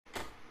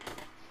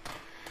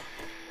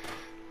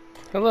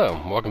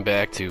Hello, welcome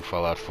back to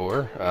Fallout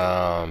 4.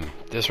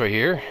 This right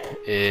here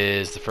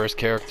is the first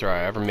character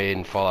I ever made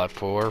in Fallout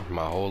 4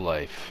 my whole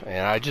life.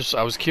 And I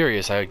was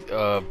curious. I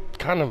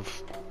kind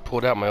of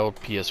pulled out my old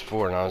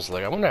PS4 and I was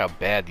like, I wonder how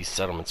bad these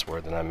settlements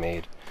were that I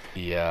made.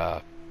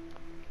 The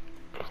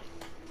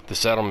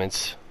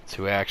settlements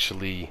to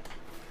actually,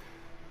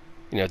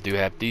 do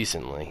have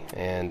decently.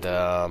 And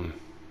I'm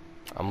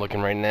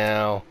looking right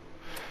now,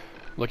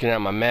 looking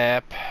at my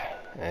map.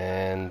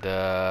 And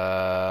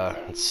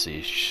let's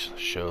see,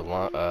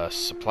 show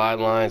supply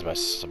lines. My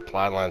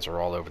supply lines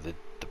are all over the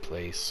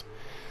place.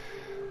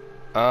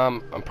 I'm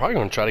probably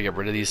going to try to get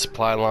rid of these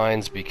supply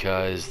lines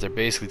because they're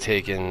basically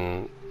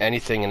taking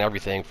anything and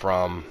everything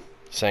from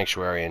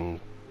Sanctuary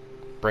and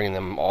bringing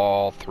them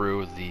all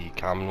through the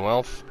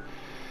Commonwealth.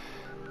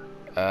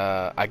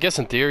 I guess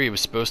in theory it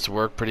was supposed to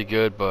work pretty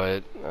good,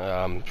 but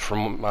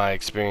from my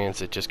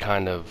experience it just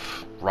kind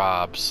of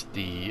robs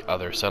the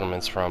other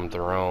settlements from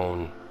their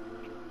own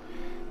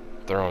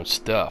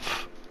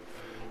stuff.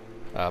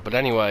 But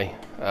anyway,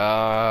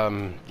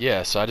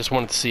 yeah, so I just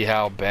wanted to see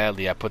how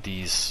badly I put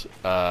these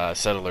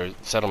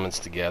settlements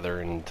together,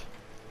 and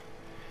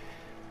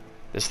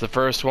this is the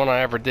first one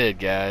I ever did,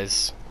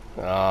 guys.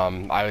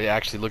 I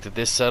actually looked at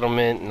this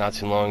settlement not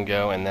too long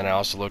ago, and then I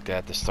also looked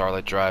at the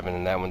Starlight Drive,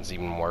 and that one's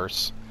even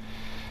worse.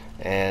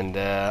 And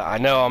I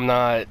know I'm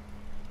not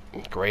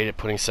great at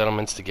putting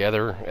settlements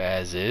together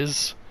as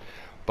is,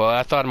 but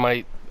I thought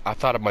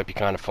it might be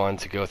kind of fun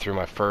to go through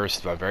my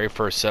very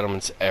first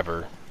settlements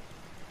ever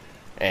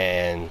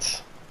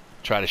and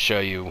try to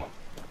show you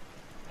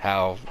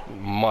how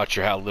much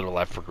or how little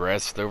I've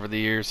progressed over the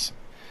years.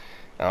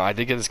 I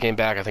did get this game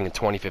back, I think, in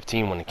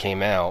 2015 when it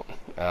came out.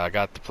 I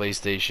got the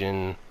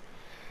PlayStation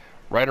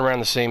right around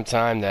the same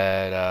time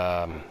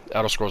that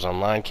Elder Scrolls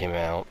Online came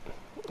out,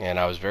 and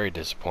I was very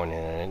disappointed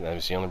in it. That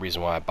was the only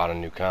reason why I bought a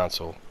new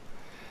console.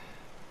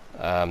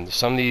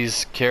 Some of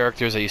these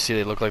characters that you see,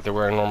 they look like they're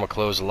wearing normal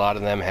clothes. A lot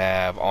of them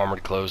have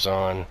armored clothes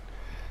on.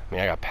 I mean,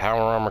 I got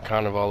power armor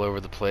kind of all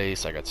over the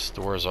place. I got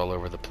stores all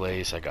over the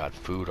place. I got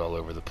food all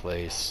over the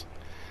place.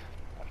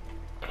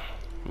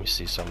 Let me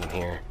see something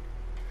here.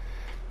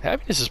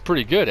 Happiness is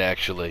pretty good,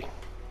 actually.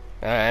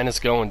 And it's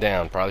going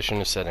down. Probably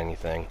shouldn't have said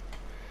anything.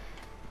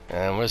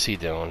 And what is he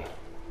doing?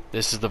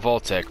 This is the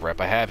Voltec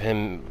rep. I have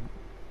him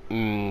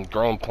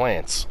growing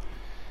plants.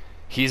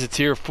 He's a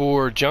tier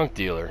 4 junk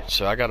dealer,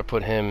 so I got to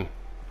put him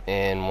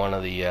in one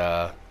of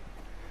the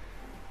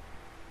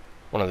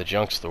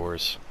junk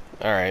stores.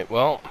 All right,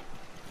 well,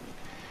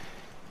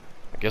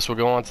 I guess we'll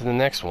go on to the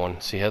next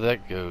one. See how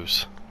that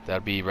goes.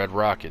 That'd be Red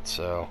Rocket.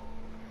 So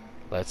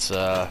let's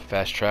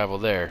fast travel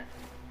there.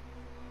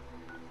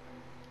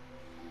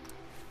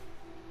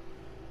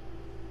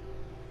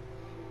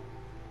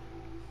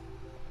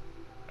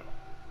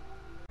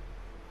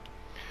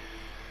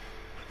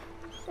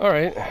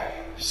 Alright,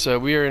 so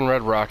we are in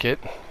Red Rocket,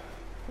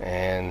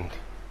 and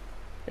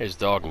there's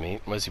dog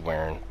meat. What's he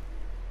wearing?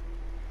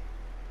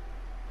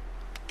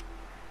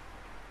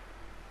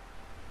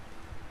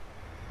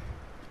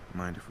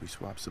 Mind if we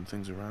swap some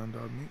things around,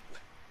 dog meat?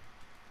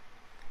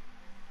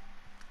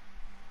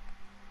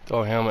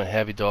 Dog helmet,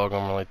 heavy dog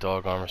armor, light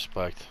dog armor,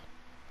 spiked.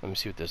 Let me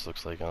see what this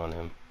looks like on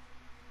him.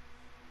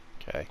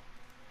 Okay.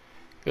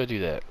 Go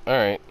do that.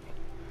 Alright.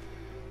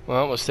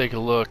 Well, let's take a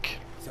look.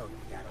 So you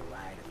got a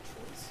ride of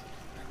choice.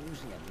 I'm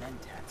usually a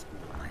mentat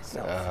school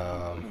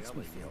myself. Makes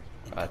me feel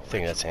I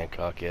think that's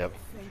Hancock, yep.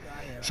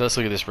 So let's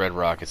look at this Red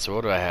Rocket. So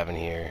what do I have in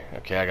here?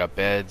 Okay, I got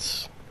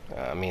beds.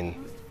 I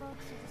mean,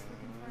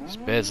 these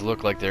beds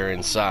look like they're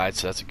inside,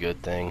 so that's a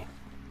good thing.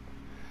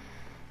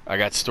 I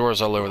got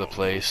stores all over the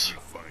place.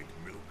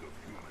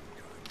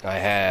 I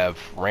have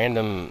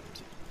random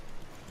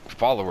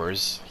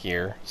followers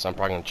here, so I'm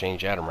probably going to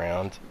change that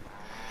around.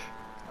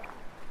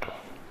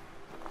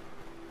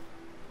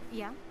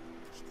 Yeah.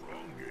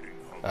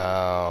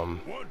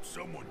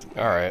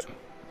 Alright.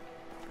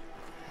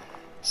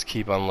 Let's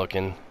keep on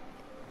looking.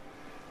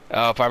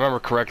 If I remember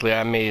correctly,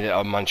 I made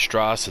a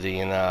monstrosity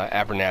in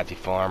Abernathy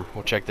Farm.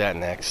 We'll check that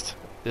next.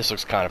 This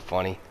looks kind of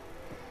funny.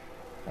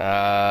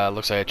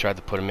 Looks like I tried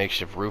to put a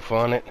makeshift roof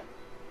on it.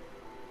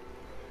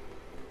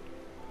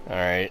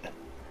 Alright.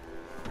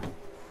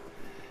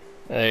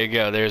 There you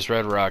go. There's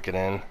Red Rocket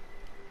in.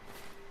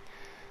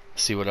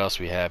 Let's see what else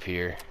we have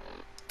here.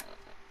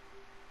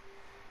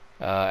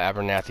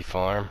 Abernathy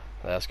Farm.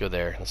 Let's go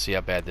there. Let's see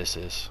how bad this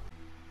is.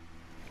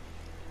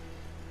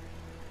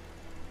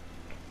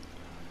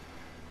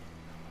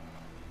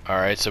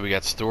 Alright, so we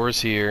got stores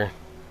here.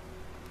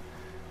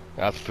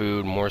 Got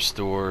food, more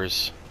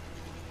stores.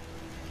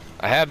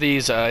 I have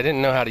these, I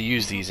didn't know how to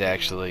use these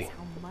actually.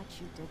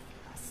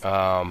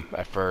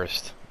 At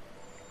first.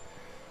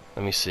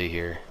 Let me see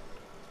here.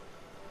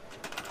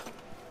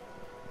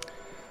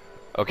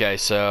 Okay,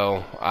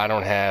 so I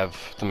don't have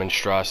the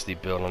monstrosity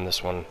build on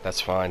this one.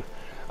 That's fine.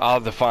 I'll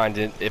have to find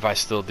it if I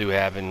still do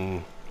have it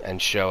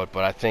and show it,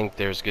 but I think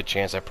there's a good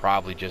chance I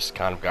probably just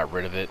kind of got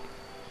rid of it.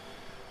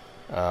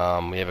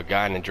 We have a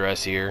guy in a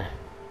dress here.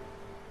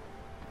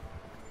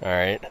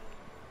 Alright.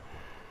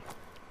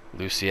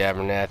 Lucy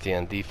Abernathy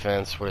on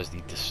defense. What is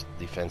the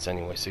defense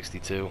anyway?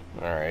 62.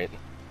 Alright.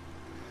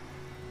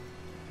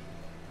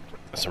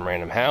 Some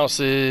random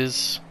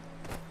houses.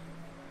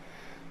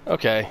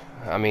 Okay.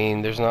 I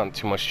mean, there's not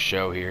too much to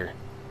show here.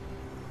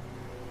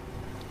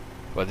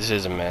 But this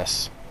is a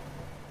mess.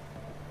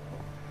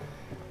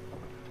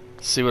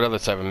 Let's see what other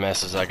type of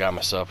messes I got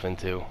myself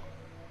into.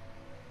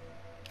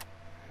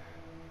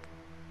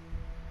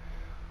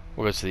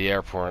 We'll go to the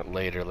airport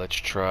later. Let's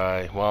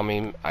try. Well, I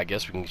mean, I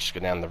guess we can just go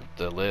down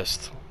the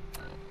list.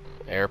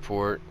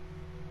 Airport.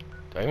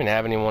 Do I even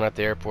have anyone at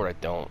the airport? I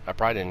don't. I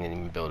probably didn't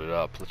even build it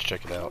up. Let's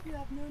check it out. You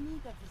have no need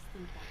of this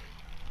thing.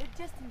 It's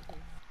just in case.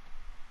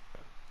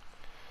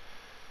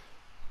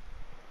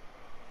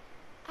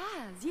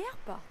 Ah, the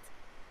airport.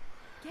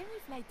 Can we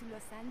fly to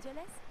Los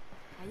Angeles?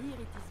 I hear it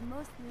is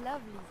most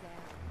lovely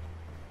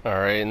there.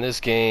 Alright, in this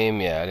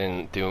game, yeah, I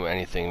didn't do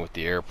anything with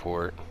the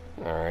airport.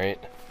 Alright.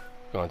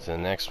 Going to the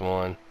next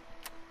one.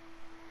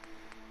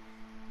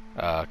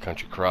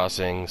 Country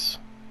crossings.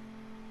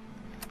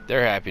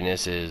 Their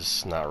happiness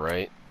is not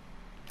right.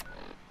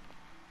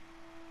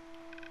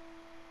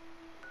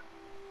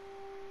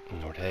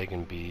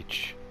 Nordhagen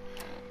Beach.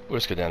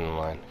 Let's go down the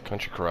line.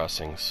 Country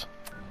crossings.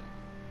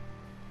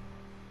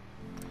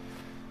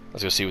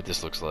 Let's go see what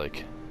this looks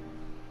like.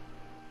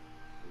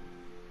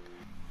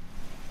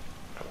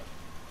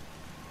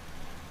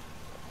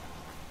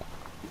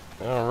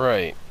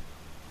 Alright.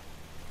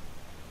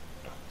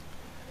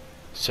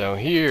 So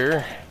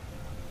here,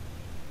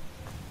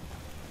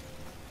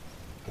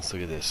 let's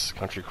look at this.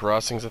 Country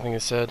crossings, I think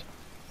it said.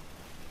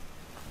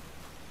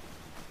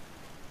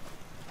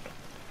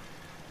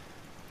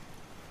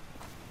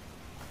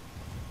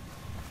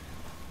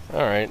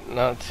 Alright,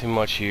 not too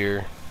much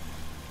here.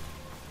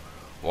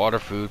 Water,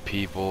 food,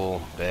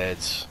 people,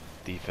 beds,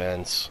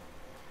 defense.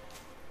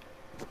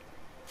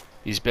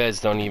 These beds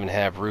don't even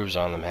have roofs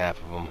on them,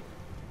 half of them.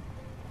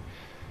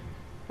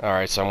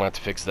 Alright, so I'm going to have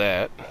to fix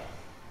that.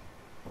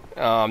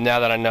 Now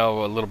that I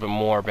know a little bit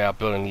more about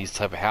building these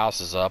type of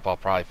houses up, I'll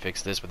probably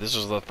fix this. But this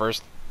was the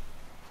first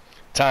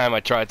time I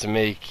tried to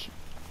make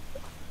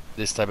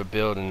this type of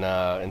building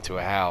into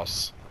a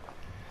house.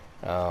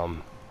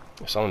 There's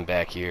something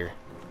back here.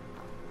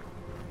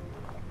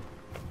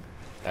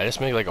 Did I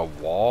just make like a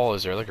wall?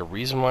 Is there like a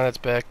reason why that's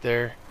back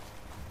there?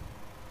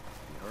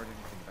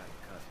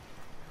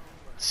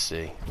 Let's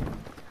see.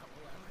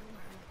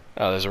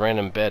 Oh, there's a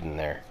random bed in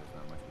there.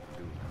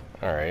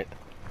 Alright.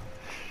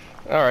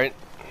 Alright.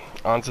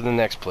 On to the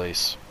next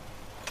place.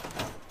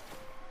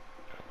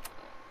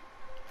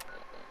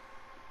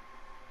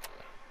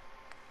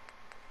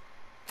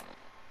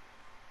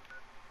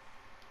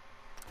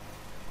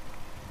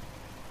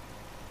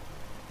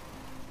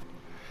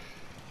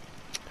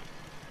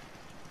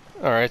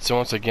 Alright, so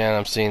once again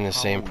I'm seeing the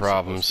same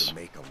problems.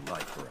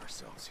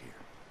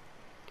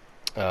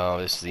 Oh,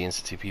 this is the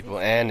Institute people,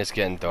 and it's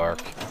getting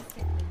dark.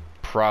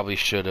 Probably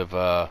should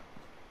have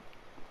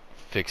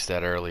fixed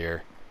that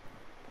earlier.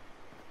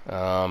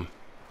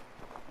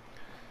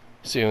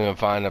 See if we can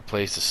find a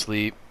place to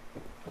sleep,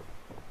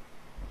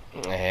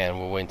 and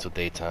we'll wait until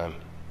daytime.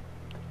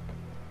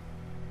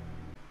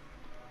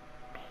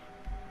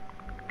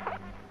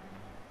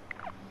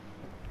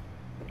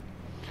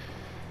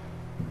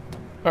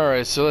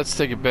 Alright, so let's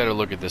take a better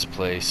look at this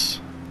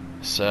place.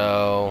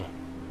 So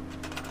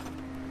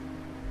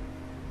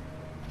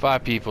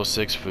 5 people,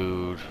 6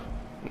 food,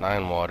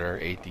 9 water,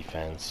 8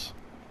 defense,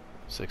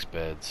 6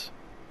 beds.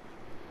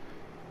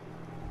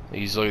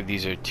 These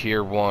are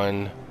tier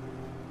 1.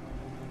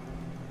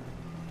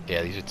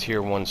 Yeah, these are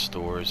tier 1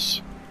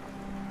 stores.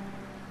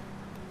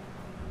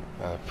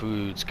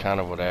 Food's kind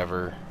of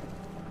whatever.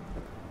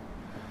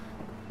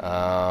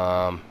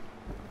 I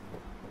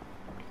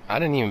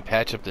didn't even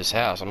patch up this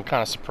house. I'm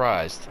kind of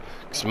surprised,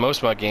 because most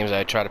of my games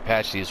I try to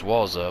patch these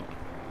walls up,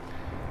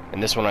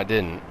 and this one I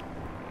didn't.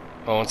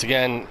 Well, once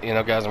again, you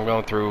know, guys, I'm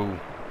going through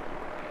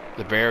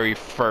the very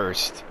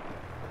first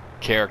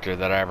character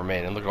that I ever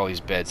made, and look at all these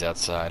beds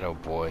outside. Oh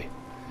boy.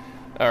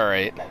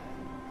 Alright.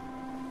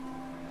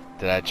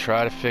 Did I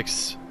try to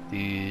fix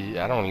the...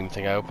 I don't even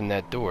think I opened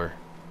that door.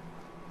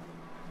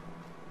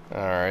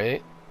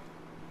 Alright.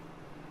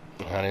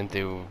 I didn't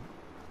do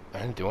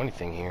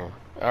anything here.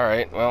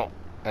 Alright, well,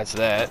 that's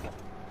that.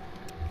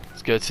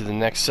 Let's go to the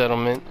next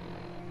settlement.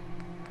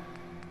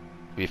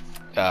 We've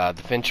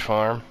the Finch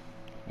Farm.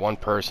 1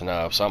 person.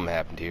 Oh, something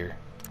happened here.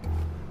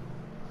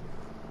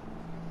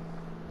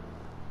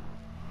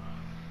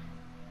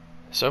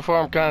 So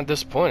far I'm kind of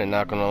disappointed,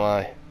 not gonna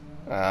lie.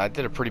 I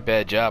did a pretty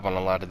bad job on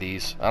a lot of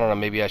these. I don't know,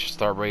 maybe I should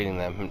start rating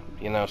them.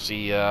 You know,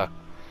 see what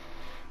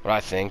I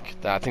think.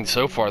 I think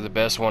so far the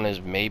best one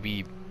is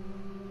maybe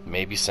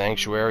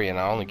Sanctuary, and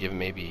I'll only give it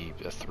maybe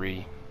a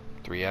 3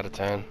 out of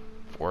 10,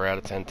 4 out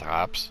of 10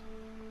 tops.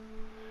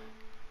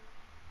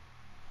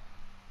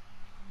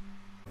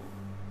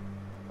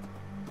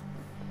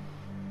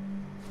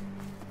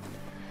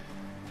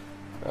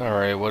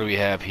 Alright, what do we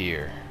have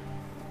here?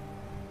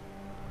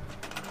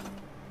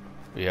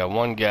 We got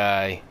 1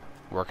 guy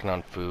working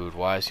on food.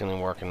 Why is he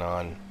only working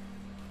on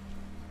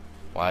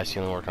Why is he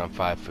only working on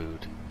 5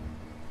 food?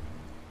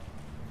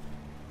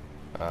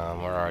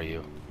 Where are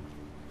you?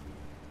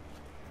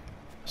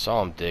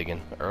 Saw him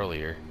digging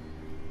earlier.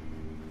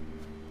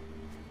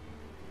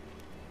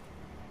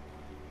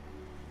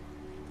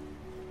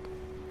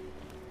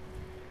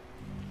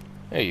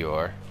 There you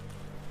are.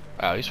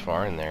 Oh, he's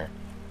far in there.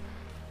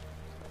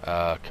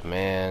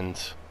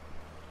 Command.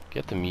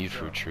 Get the mute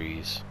fruit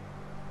trees.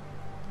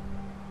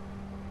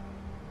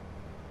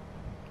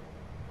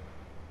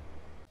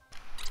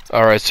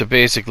 Alright, so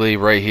basically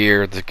right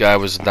here, the guy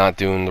was not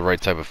doing the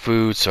right type of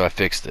food, so I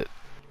fixed it.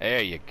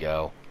 There you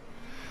go.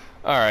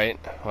 Alright,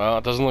 well,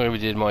 it doesn't look like we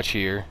did much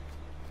here.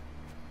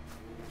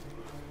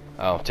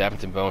 Oh,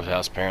 Tappington Bones'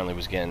 house apparently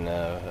was getting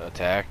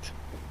attacked.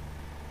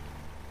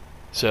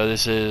 So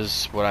this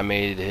is what I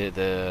made to hit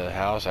the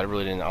house. I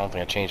don't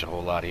think I changed a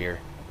whole lot here.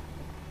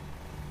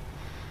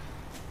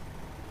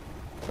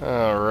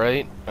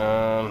 Alright,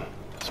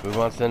 let's move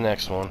on to the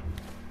next one.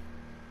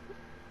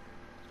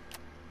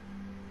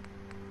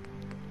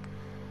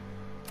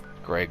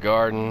 Gray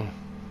Garden,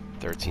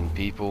 13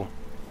 people.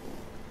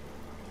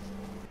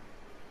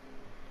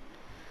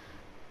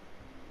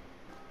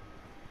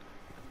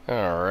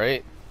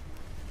 Alright,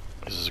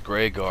 this is a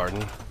Gray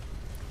Garden.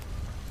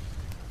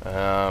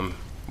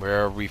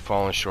 Where are we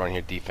falling short on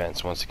here?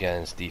 Defense. Once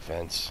again, it's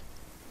defense.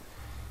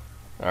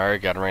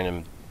 Alright, got a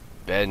random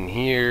bed in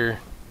here.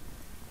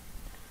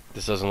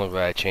 This doesn't look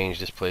like I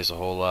changed this place a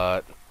whole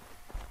lot.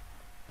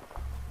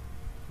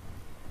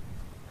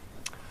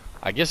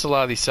 I guess a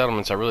lot of these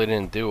settlements I really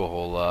didn't do a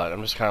whole lot.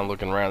 I'm just kind of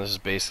looking around. This is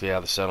basically how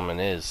the settlement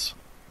is.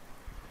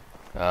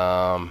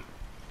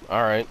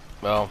 Alright,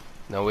 well,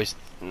 no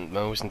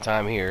wasting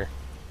time here.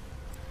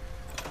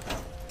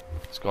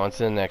 Let's go on to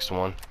the next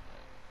one.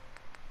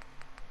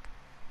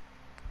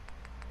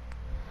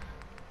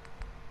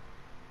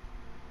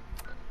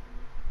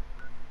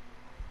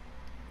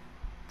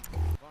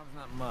 Farm's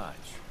not much,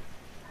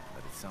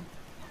 but it's something.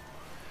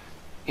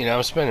 You know,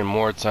 I'm spending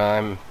more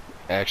time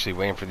actually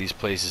waiting for these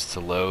places to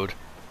load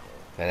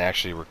than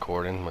actually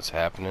recording what's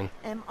happening.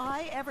 Am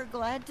I ever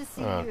glad to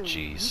see Oh, you?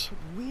 jeez. You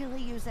could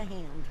really use a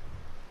hand.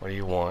 What do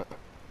you want?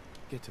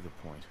 Get to the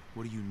point.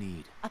 What do you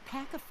need? A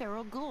pack of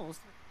feral ghouls.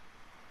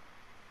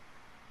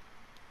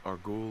 Are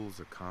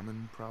ghouls a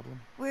common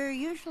problem? We're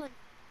usually...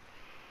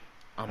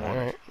 I'm on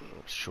Alright, it.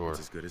 sure. It's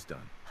as good as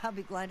done. I'll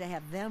be glad to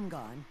have them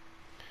gone.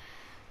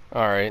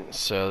 Alright,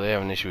 so they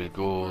have an issue with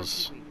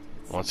ghouls.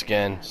 Once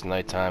again, it's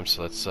nighttime,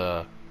 so let's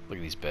look at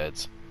these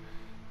beds.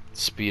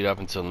 Speed up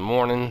until the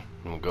morning,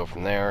 and we'll go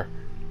from there.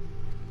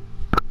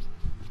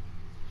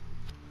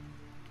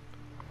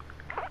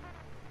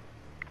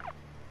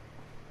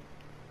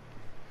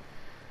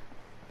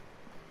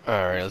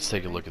 Alright, let's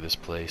take a look at this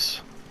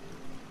place.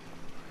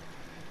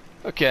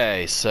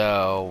 Okay,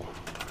 so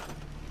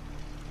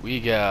we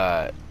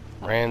got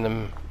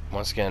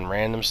once again,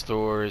 random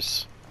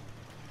stores.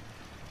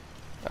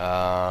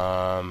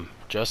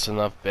 Just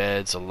enough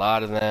beds. A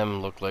lot of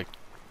them look like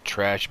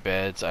trash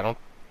beds.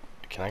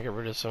 Can I get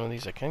rid of some of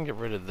these? I can get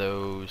rid of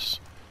those.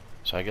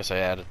 So I guess I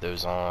added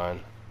those on.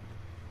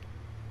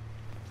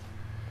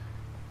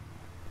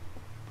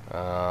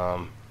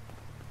 Yeah,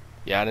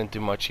 I didn't do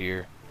much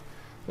here.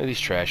 Look at these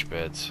trash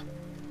beds.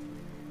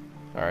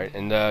 Alright,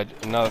 and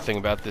another thing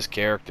about this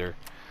character.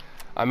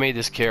 I made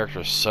this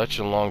character such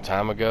a long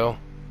time ago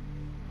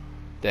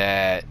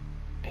that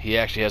he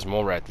actually has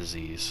mole rat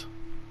disease.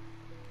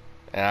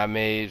 And I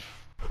made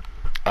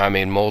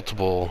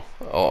multiple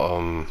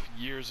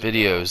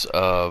videos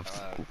of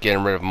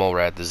getting rid of mole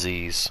rat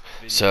disease.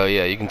 So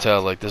yeah, you can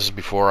tell like this is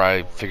before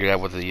I figured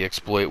out what the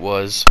exploit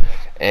was.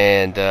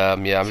 And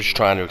yeah, I'm just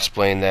trying to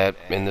explain that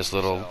in this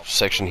little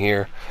section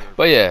here.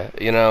 But yeah,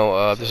 you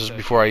know, this is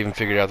before I even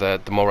figured out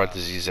that the mole rat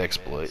disease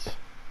exploit.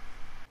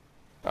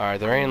 Alright,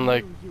 there ain't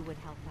like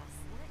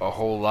a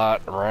whole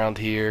lot around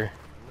here.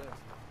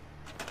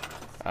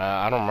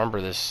 I don't remember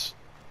this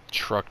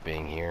truck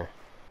being here.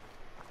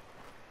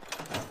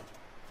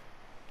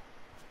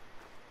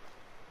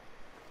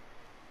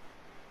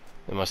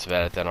 They must have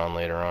added that on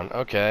later on.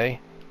 Okay.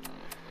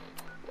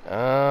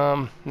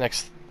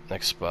 Next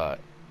spot.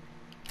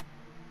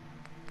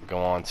 Go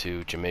on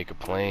to Jamaica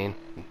Plain.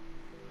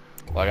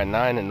 Well, I got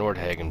 9 at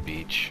Nordhagen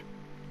Beach.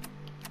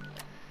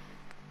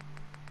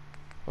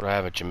 What do I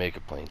have at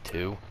Jamaica Plain?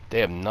 2? They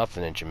have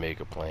nothing in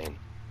Jamaica Plain.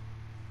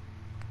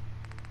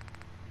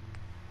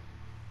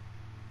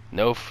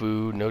 No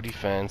food, no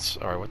defense.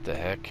 Alright, what the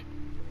heck?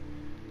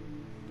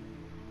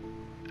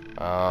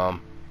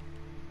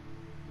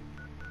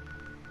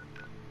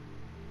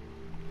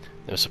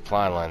 No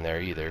supply line there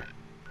either.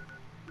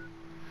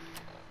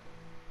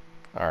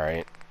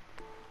 Alright.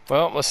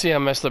 Well, let's see how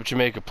messed up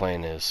Jamaica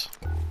Plain is.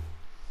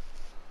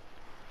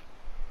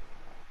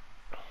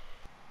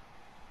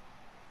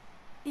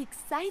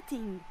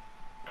 Exciting!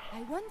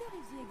 I wonder if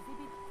the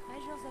exhibit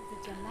Treasures of the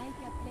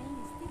Jamaica Plain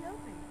is still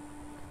open.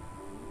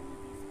 Maybe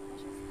it is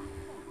treasures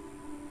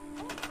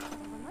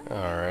after.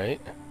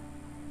 Alright.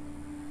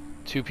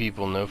 2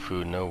 people, no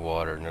food, no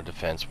water, no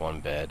defense,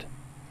 1 bed.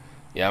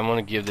 Yeah, I'm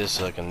gonna give this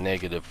like a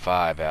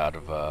 -5 out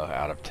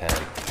of 10.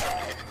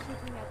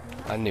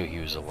 I knew he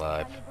was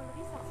alive. Valuable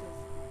resources.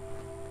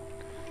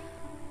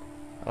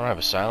 I don't have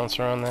a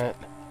silencer on that.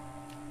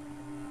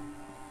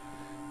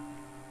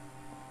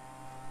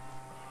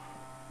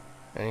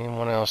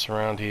 Anyone else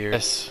around here?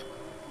 Yes.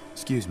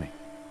 Excuse me.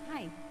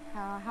 Hi.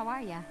 How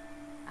are ya?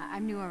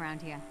 I'm new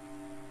around here.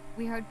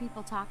 We heard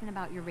people talking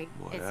about your rate.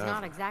 It's not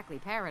Whatever. exactly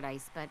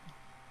paradise, but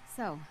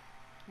so,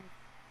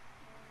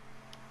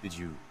 Did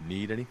you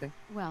need anything?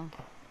 well,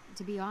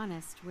 to be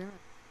honest, we're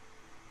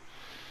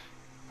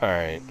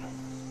Alright.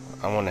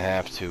 I'm gonna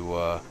have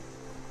to,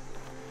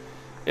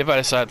 if I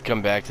decide to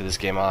come back to this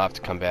game, I'll have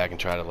to come back and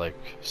try to, like,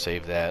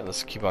 save that.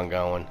 Let's keep on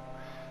going.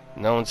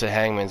 No one's at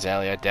Hangman's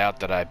Alley. I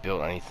doubt that I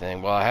built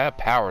anything. Well, I have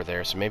power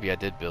there, so maybe I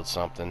did build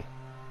something.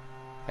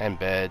 And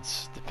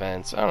beds,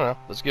 defense. I don't know.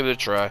 Let's give it a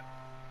try.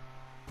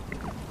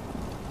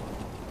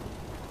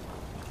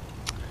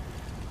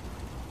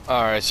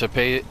 Alright, so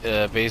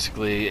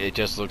basically it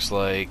just looks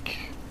like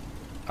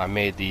I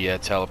made the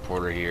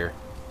teleporter here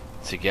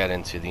to get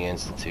into the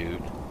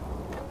Institute.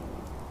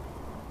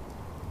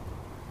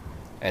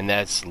 And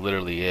that's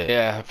literally it.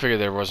 Yeah, I figured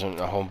there wasn't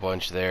a whole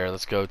bunch there.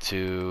 Let's go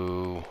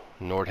to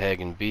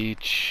Nordhagen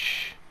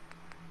Beach.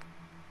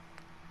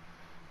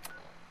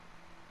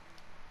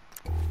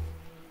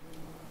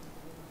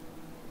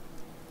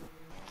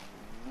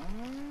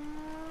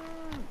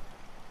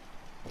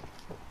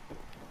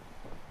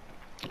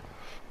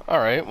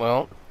 Alright,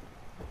 well,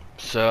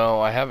 so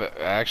I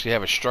actually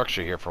have a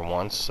structure here for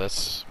once.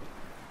 That's,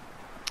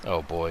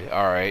 oh boy.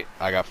 Alright,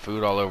 I got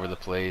food all over the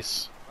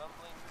place.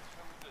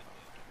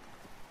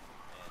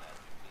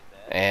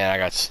 And I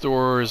got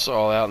stores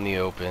all out in the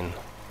open.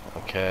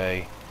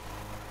 Okay.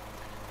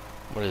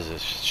 What is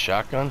this?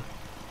 Shotgun?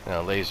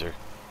 No, laser.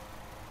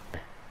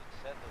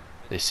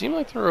 They seem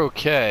like they're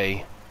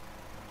okay.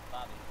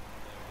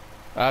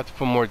 I have to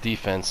put more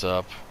defense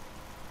up.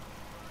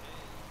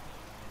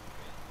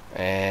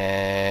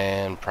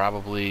 And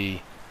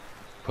probably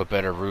put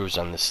better roofs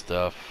on this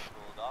stuff.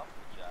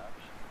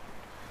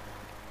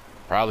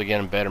 Probably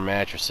getting better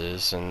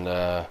mattresses and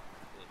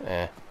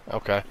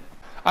okay.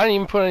 I didn't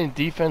even put any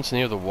defense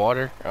near the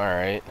water.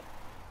 Alright.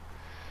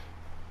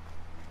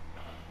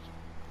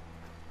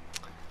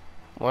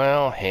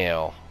 Well,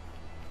 hell.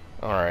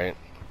 Alright.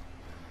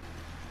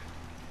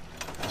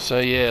 So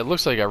yeah, it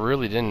looks like I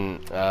really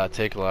didn't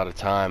take a lot of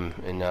time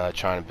in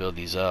trying to build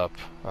these up.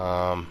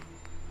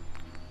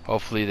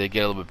 Hopefully they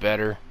get a little bit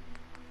better.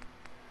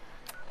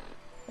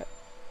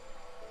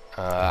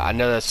 I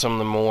know that some of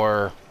the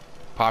more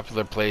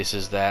popular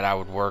places that I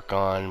would work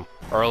on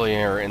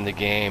earlier in the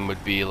game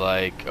would be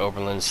like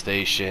Oberlin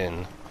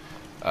Station,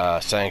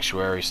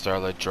 Sanctuary,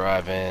 Starlight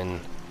Drive-In.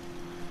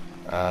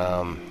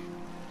 I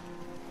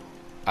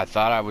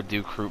thought I would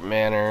do Croup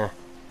Manor.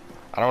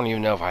 I don't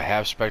even know if I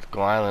have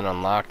Spectacle Island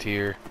unlocked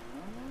here.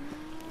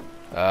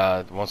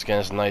 Once again,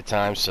 it's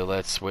nighttime, so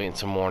let's wait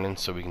until morning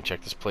so we can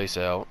check this place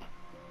out.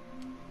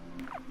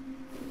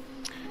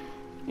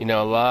 You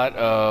know, a lot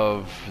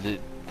of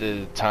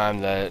the time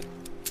that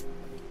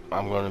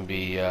I'm going to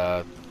be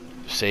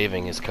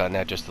saving is cutting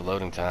out just the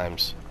loading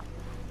times.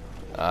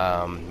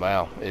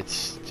 Wow,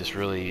 it's just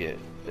really,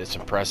 it's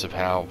impressive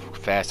how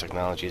fast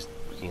technology's,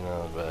 you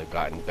know,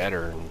 gotten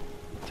better in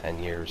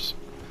 10 years.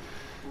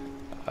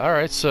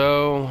 Alright,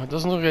 so it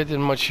doesn't look like I did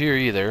much here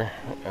either.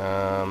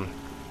 I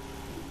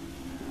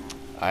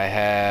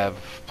have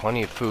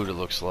plenty of food, it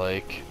looks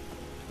like.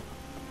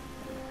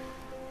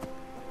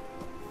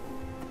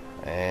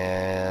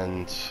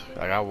 And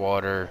I got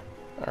water.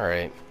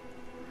 Alright.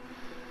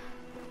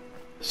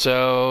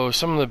 So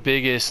some of the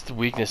biggest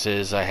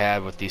weaknesses I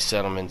had with these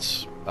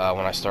settlements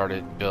when I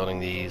started building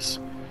these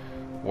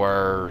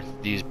were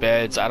these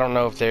beds. I don't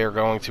know if they are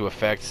going to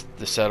affect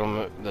the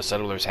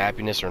settlers'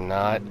 happiness or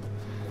not,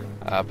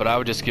 but I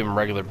would just give them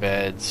regular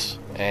beds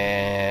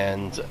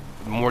and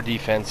more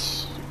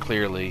defense.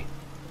 Clearly,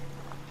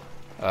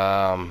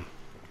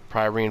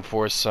 probably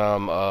reinforce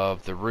some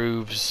of the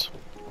roofs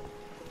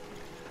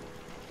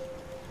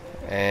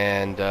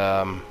and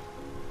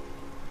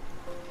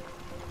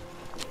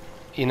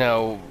you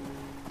know,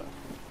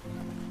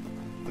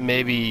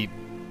 maybe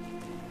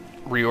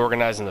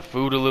reorganizing the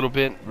food a little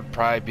bit would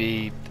probably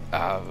be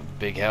a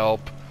big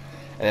help.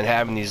 And then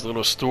having these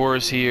little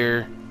stores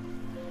here.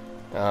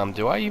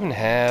 Do I even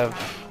have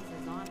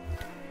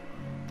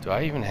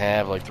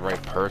like the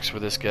right perks for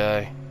this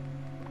guy?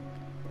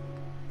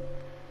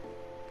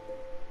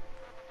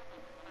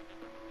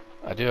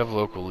 I do have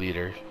local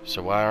leader,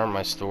 so why aren't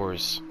my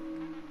stores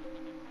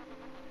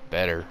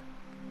better?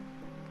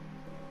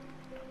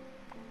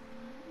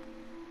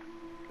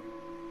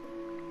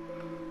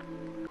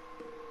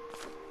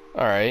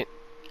 Alright,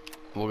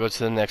 we'll go to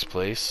the next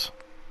place.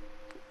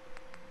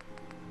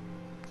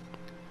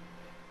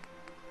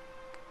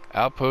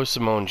 Outpost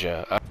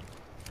Simonja.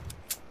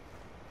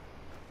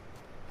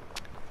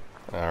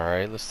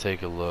 Alright, let's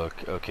take a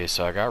look. Okay,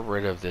 so I got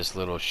rid of this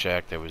little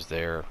shack that was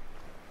there.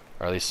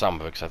 Or at least some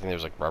of it, because I think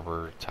there's like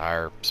rubber,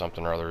 tire,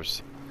 something or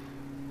others.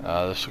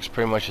 This looks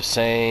pretty much the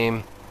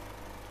same.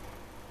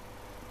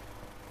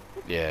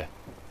 Yeah.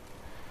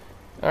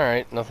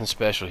 Alright, nothing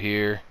special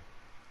here.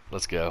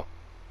 Let's go.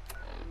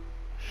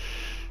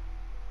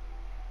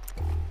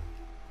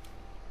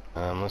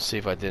 Let's see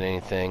if I did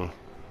anything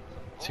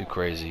too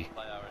crazy.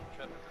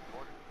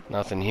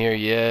 Nothing here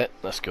yet.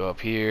 Let's go up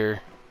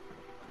here.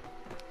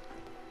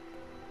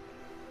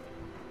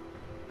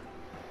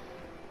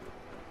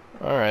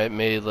 Alright,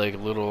 made like a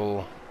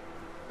little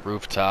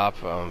rooftop.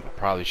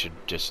 Probably should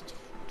just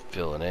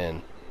fill it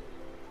in.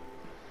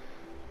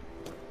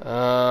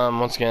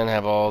 Once again,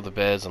 have all the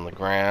beds on the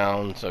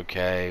ground.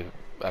 Okay,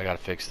 I gotta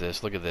fix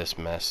this. Look at this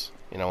mess.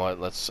 You know what?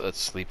 Let's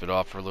sleep it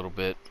off for a little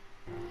bit.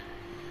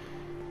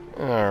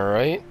 All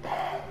right.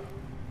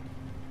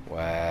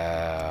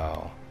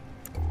 Wow.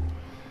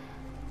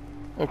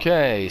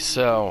 Okay,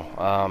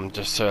 so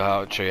just so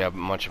I'll show you how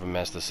much of a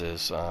mess this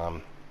is.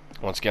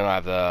 Once again, I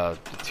have the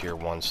tier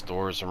 1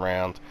 stores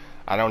around.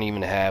 I don't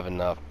even have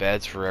enough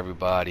beds for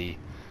everybody.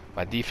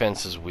 My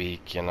defense is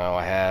weak. You know,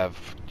 I have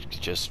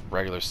just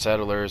regular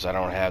settlers. I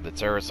don't have the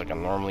turrets like I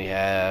normally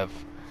have.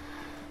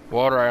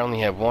 Water, I only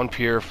have 1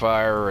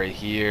 purifier right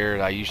here.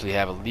 I usually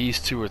have at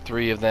least 2 or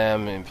 3 of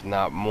them, if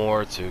not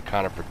more, to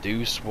kind of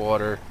produce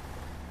water.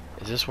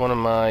 Is this one of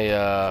my,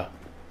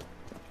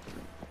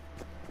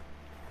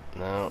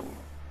 no.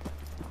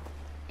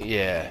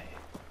 Yeah.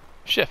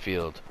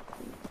 Sheffield.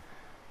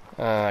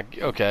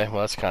 Okay, well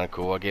that's kind of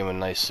cool. I gave him a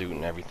nice suit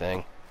and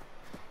everything.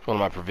 It's one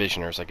of my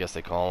provisioners, I guess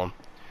they call them.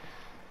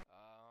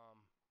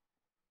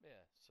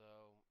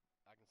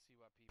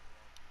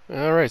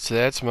 Alright, so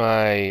that's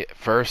my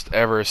first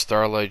ever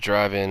Starlight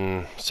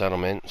Drive-In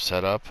settlement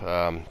setup.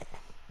 You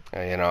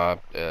know,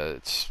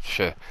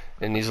 it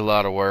needs a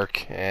lot of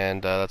work,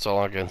 and that's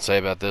all I can say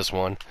about this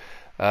one.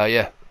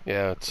 Yeah,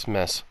 it's a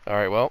mess.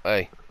 Alright, well,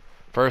 hey,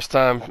 first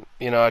time,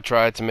 you know, I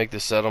tried to make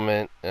this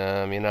settlement,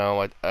 you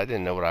know, I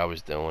didn't know what I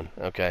was doing,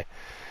 okay.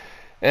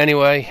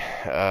 Anyway,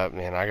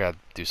 man, I gotta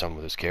do something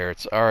with those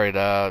carrots. Alright,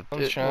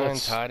 let's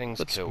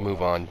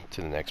move on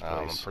to the next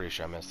place. I'm pretty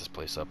sure I messed this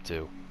place up,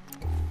 too.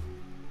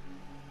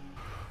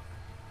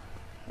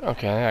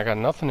 Okay, I got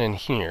nothing in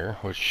here,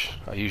 which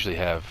I usually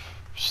have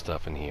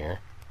stuff in here.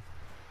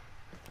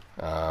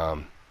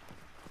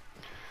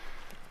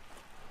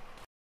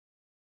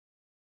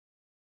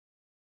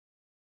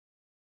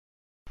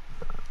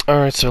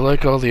 Alright, so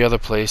like all the other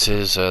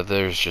places,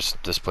 there's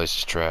just, this place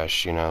is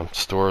trash, you know.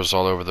 Stores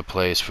all over the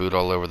place, food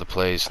all over the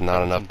place,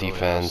 not enough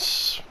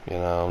defense, you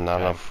know, not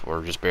enough,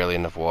 or just barely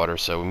enough water,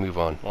 so we move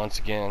on. Once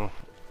again,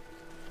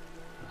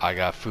 I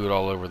got food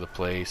all over the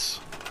place,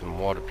 and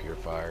water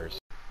purifiers.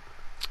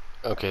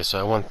 Okay, so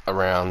I went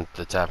around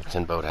the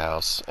Tappington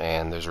boathouse,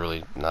 and there's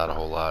really not a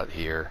whole lot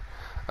here.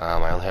 I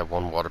only have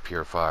 1 water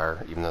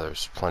purifier, even though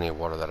there's plenty of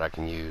water that I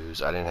can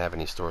use. I didn't have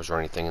any stores or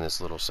anything in this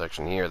little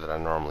section here that I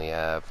normally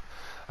have.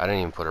 I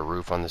didn't even put a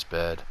roof on this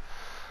bed.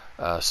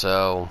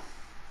 So,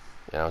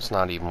 you know, it's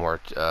not even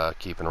worth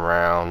keeping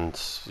around.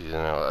 You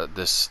know,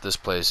 this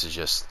place is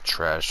just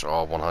trash,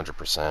 all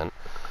 100%.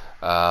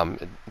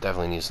 It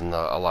definitely needs a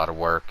lot of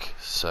work,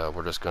 so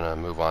we're just going to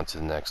move on to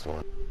the next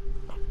one.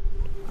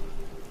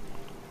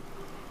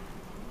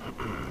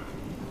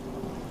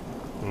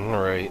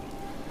 Alright,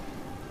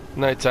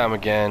 nighttime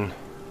again,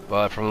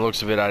 but from the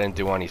looks of it I didn't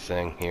do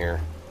anything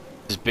here.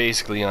 It's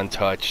basically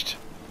untouched,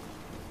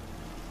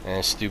 and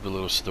a stupid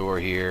little store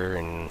here,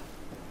 and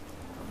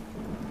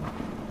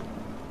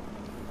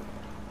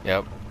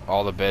yep,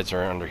 all the beds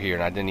are under here,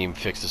 and I didn't even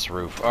fix this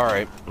roof.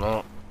 Alright,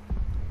 well,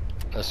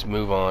 let's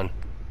move on.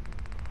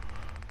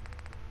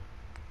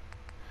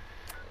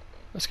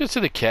 Let's go to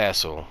the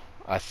castle.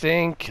 I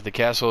think the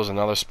castle is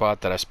another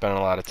spot that I spent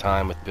a lot of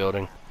time with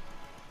building.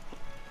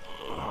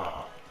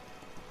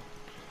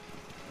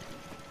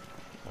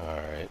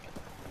 Alright.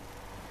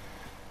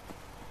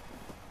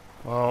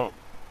 Well,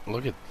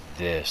 look at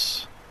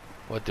this.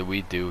 What did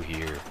we do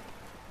here?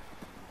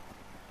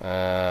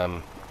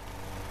 Alright,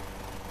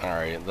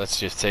 let's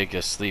just take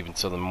a sleep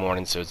until the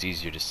morning so it's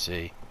easier to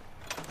see.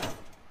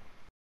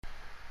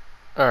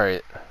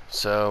 Alright,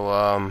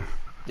 so,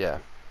 yeah.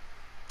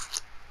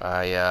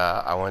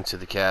 I went to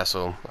the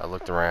castle, I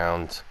looked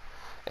around,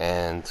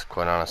 and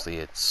quite honestly,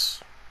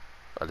 it's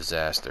a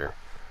disaster.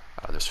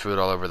 There's food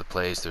all over the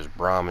place, there's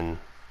Brahmin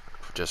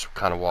just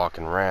kind of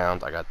walking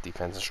around, I got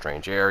defense in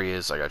strange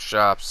areas, I got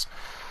shops,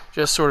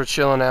 just sort of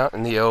chilling out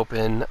in the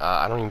open.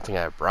 I don't even think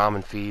I have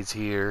Brahmin feeds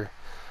here.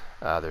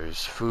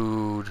 There's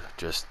food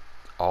just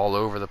all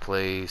over the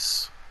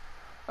place.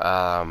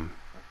 I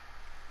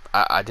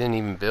didn't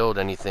even build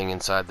anything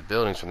inside the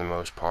buildings for the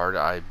most part.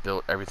 I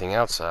built everything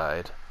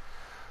outside,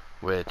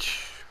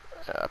 which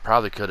I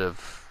probably could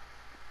have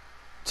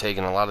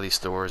taken a lot of these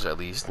stores at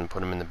least and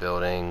put them in the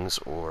buildings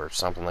or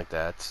something like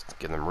that to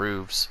give them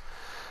roofs.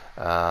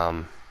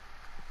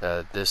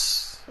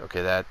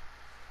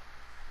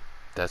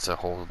 That's a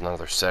whole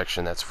another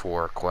section. That's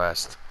for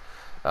quest,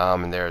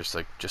 and there's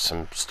like just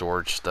some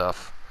storage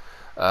stuff.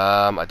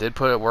 I did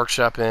put a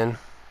workshop in,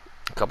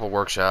 a couple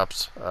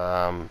workshops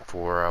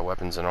for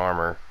weapons and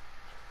armor.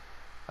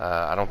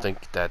 I don't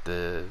think that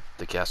the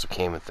castle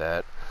came with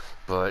that,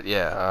 but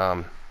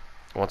yeah.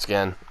 Once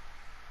again,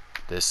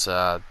 this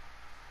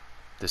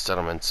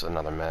settlement's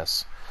another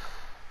mess.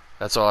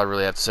 that's all I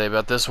really have to say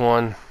about this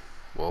one.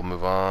 We'll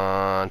move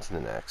on to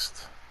the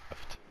next.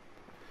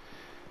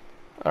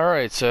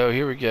 Alright, so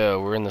here we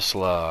go. We're in the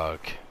slug.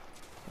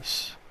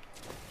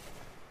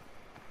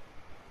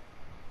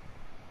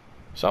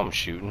 Something's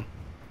shooting.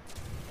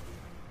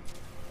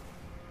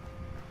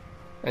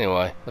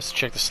 Anyway, let's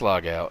check the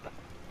slug out.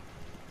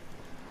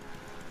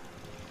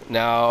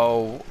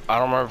 Now, I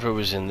don't remember if it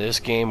was in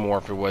this game or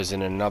if it was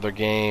in another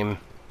game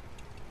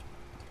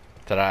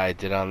that I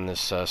did on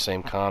this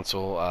same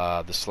console.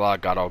 The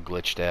slug got all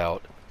glitched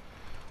out.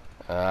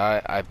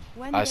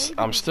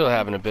 I'm still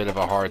having a bit of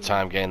a hard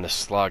time getting the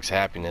slug's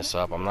happiness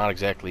up. I'm not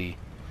exactly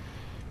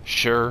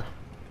sure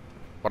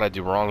what I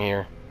do wrong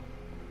here.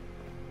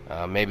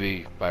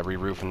 Maybe by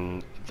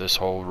re-roofing this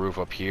whole roof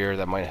up here,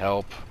 that might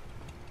help.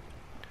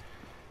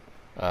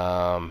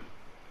 I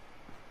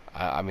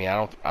mean,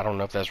 I don't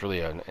know if that's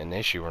really an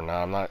issue or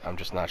not. I'm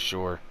just not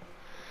sure.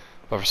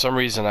 But for some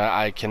reason,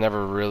 I can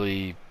never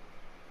really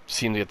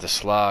seem to get the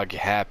slug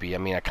happy. I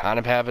mean, I kind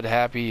of have it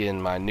happy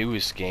in my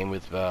newest game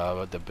with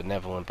the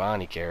benevolent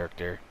Bonnie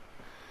character.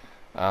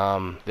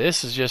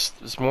 This is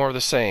it's more of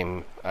the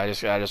same. I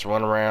just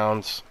run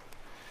around.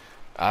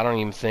 I don't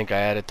even think I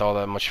added all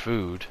that much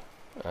food.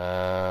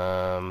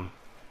 Alright,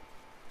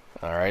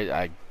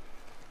 I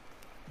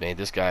made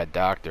this guy a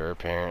doctor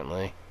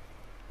apparently.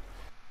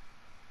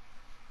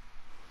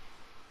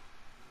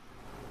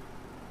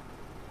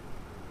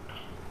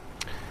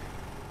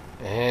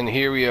 And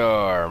here we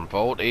are,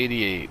 Vault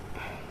 88.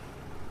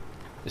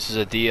 This is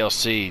a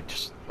DLC.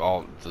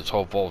 This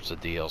whole vault's a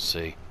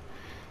DLC.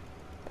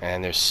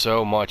 And there's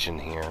so much in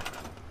here.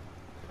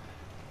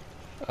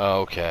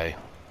 Okay.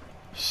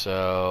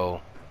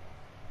 So,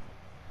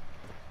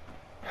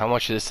 how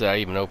much of this did I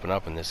even open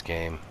up in this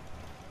game?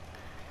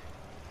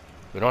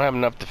 We don't have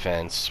enough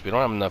defense. We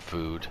don't have enough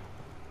food.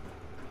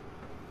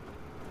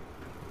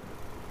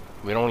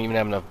 We don't even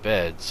have enough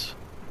beds.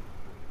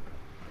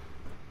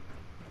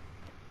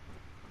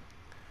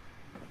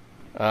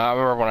 I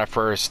remember when I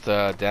first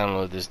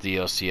downloaded this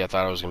DLC, I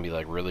thought it was going to be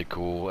like really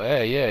cool.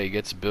 Hey, yeah, you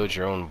get to build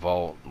your own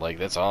vault. Like,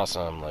 that's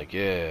awesome. Like,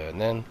 yeah. And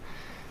then,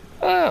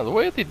 the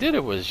way they did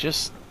it was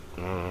just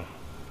not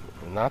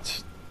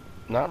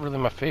really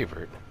my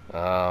favorite. Did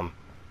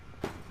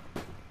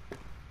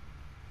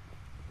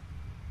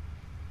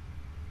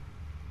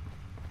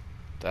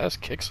I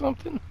just kick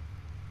something?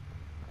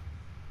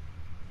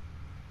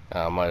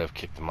 I might have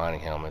kicked the mining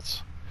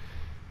helmets.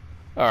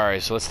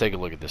 Alright, so let's take a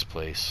look at this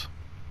place.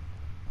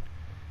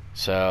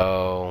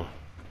 So,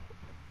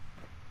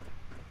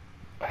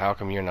 how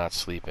come you're not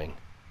sleeping?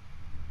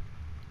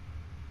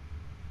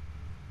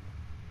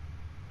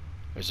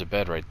 There's a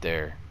bed right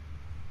there.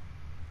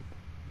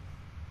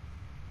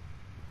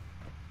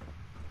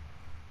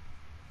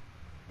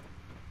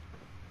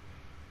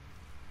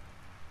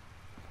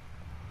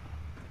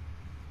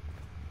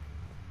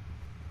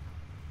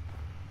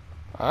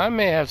 I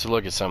may have to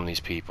look at some of these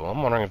people.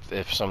 I'm wondering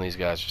if some of these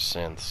guys are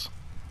synths.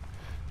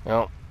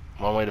 Well,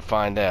 one way to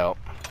find out.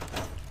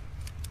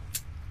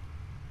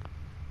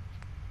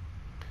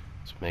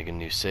 Let's make a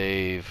new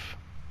save.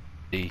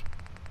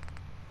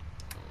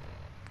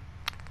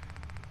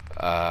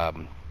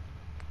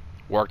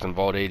 Worked in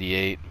Vault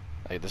 88.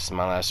 This is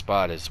my last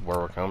spot. Is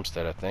Warwick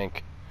Homestead, I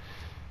think.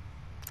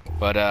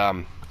 But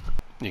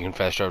you can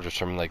fast travel just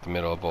from like the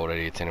middle of Vault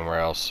 88 to anywhere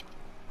else.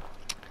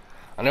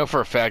 I know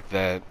for a fact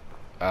that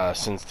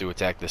since to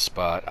attack this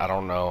spot, I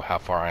don't know how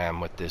far I am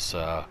with this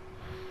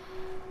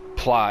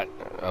plot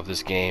of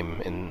this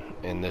game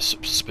in this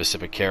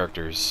specific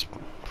character's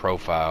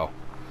profile.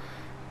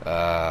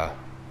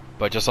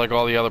 But just like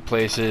all the other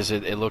places,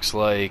 it looks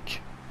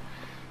like,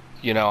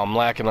 you know, I'm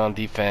lacking on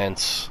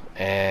defense,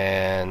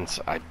 and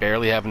I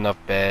barely have enough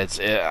beds.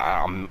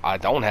 I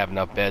don't have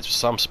enough beds for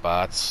some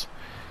spots,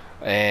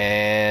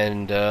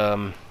 and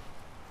it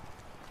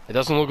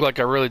doesn't look like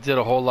I really did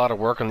a whole lot of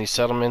work on these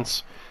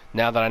settlements.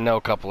 Now that I know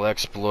a couple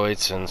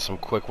exploits and some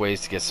quick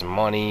ways to get some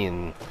money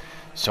and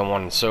so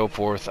on and so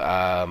forth,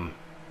 oh,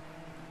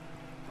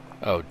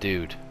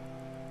 dude.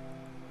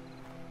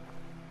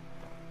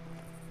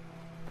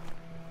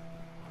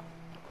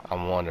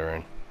 I'm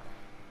wondering.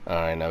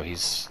 I know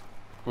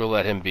we'll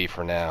let him be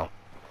for now.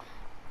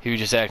 He was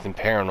just acting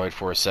paranoid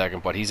for a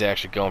second, but he's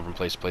actually going from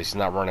place to place. He's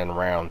not running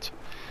around.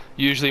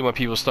 Usually when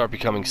people start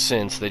becoming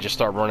synths, they just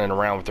start running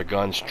around with their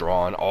guns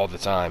drawn all the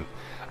time.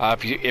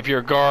 If you're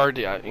a guard,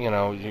 you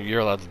know,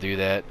 you're allowed to do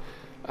that.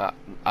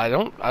 I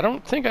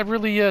don't think I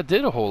really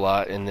did a whole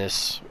lot in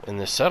this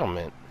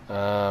settlement.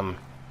 Yeah,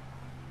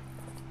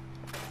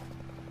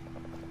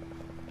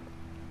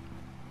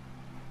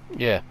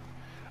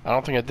 I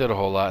don't think I did a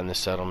whole lot in this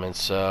settlement.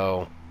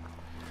 So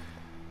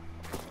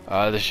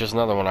this is just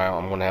another one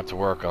I'm going to have to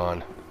work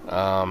on.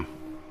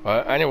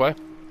 But anyway,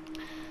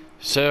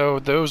 so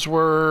those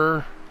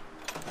were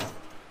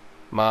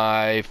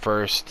my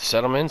first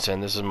settlements,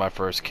 and this is my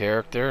first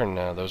character, and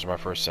those are my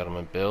first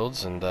settlement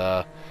builds. And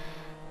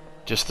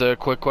just a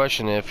quick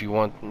question: if you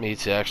want me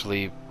to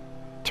actually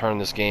turn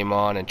this game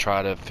on and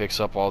try to fix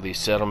up all these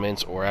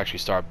settlements, or actually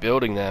start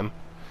building them,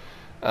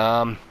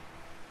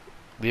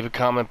 leave a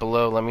comment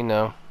below. Let me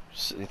know.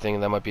 You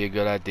think that might be a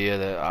good idea?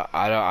 That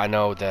I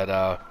know that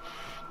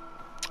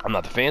I'm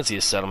not the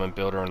fanciest settlement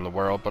builder in the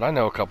world, but I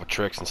know a couple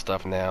tricks and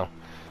stuff now.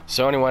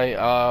 So anyway,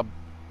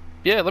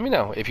 yeah, let me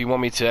know if you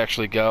want me to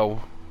actually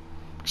go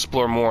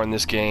explore more in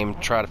this game,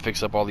 try to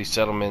fix up all these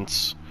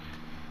settlements.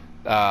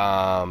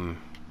 And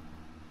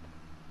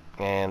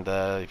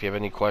if you have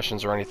any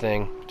questions or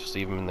anything, just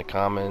leave them in the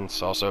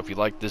comments. Also, if you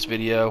like this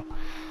video,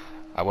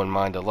 I wouldn't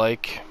mind a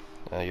like.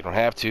 You don't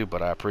have to,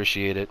 but I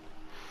appreciate it.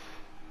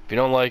 If you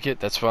don't like it,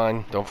 that's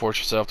fine. Don't force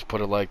yourself to put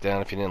a like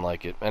down if you didn't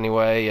like it.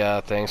 Anyway,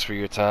 thanks for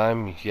your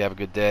time. You have a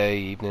good day,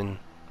 evening,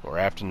 or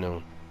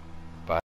afternoon.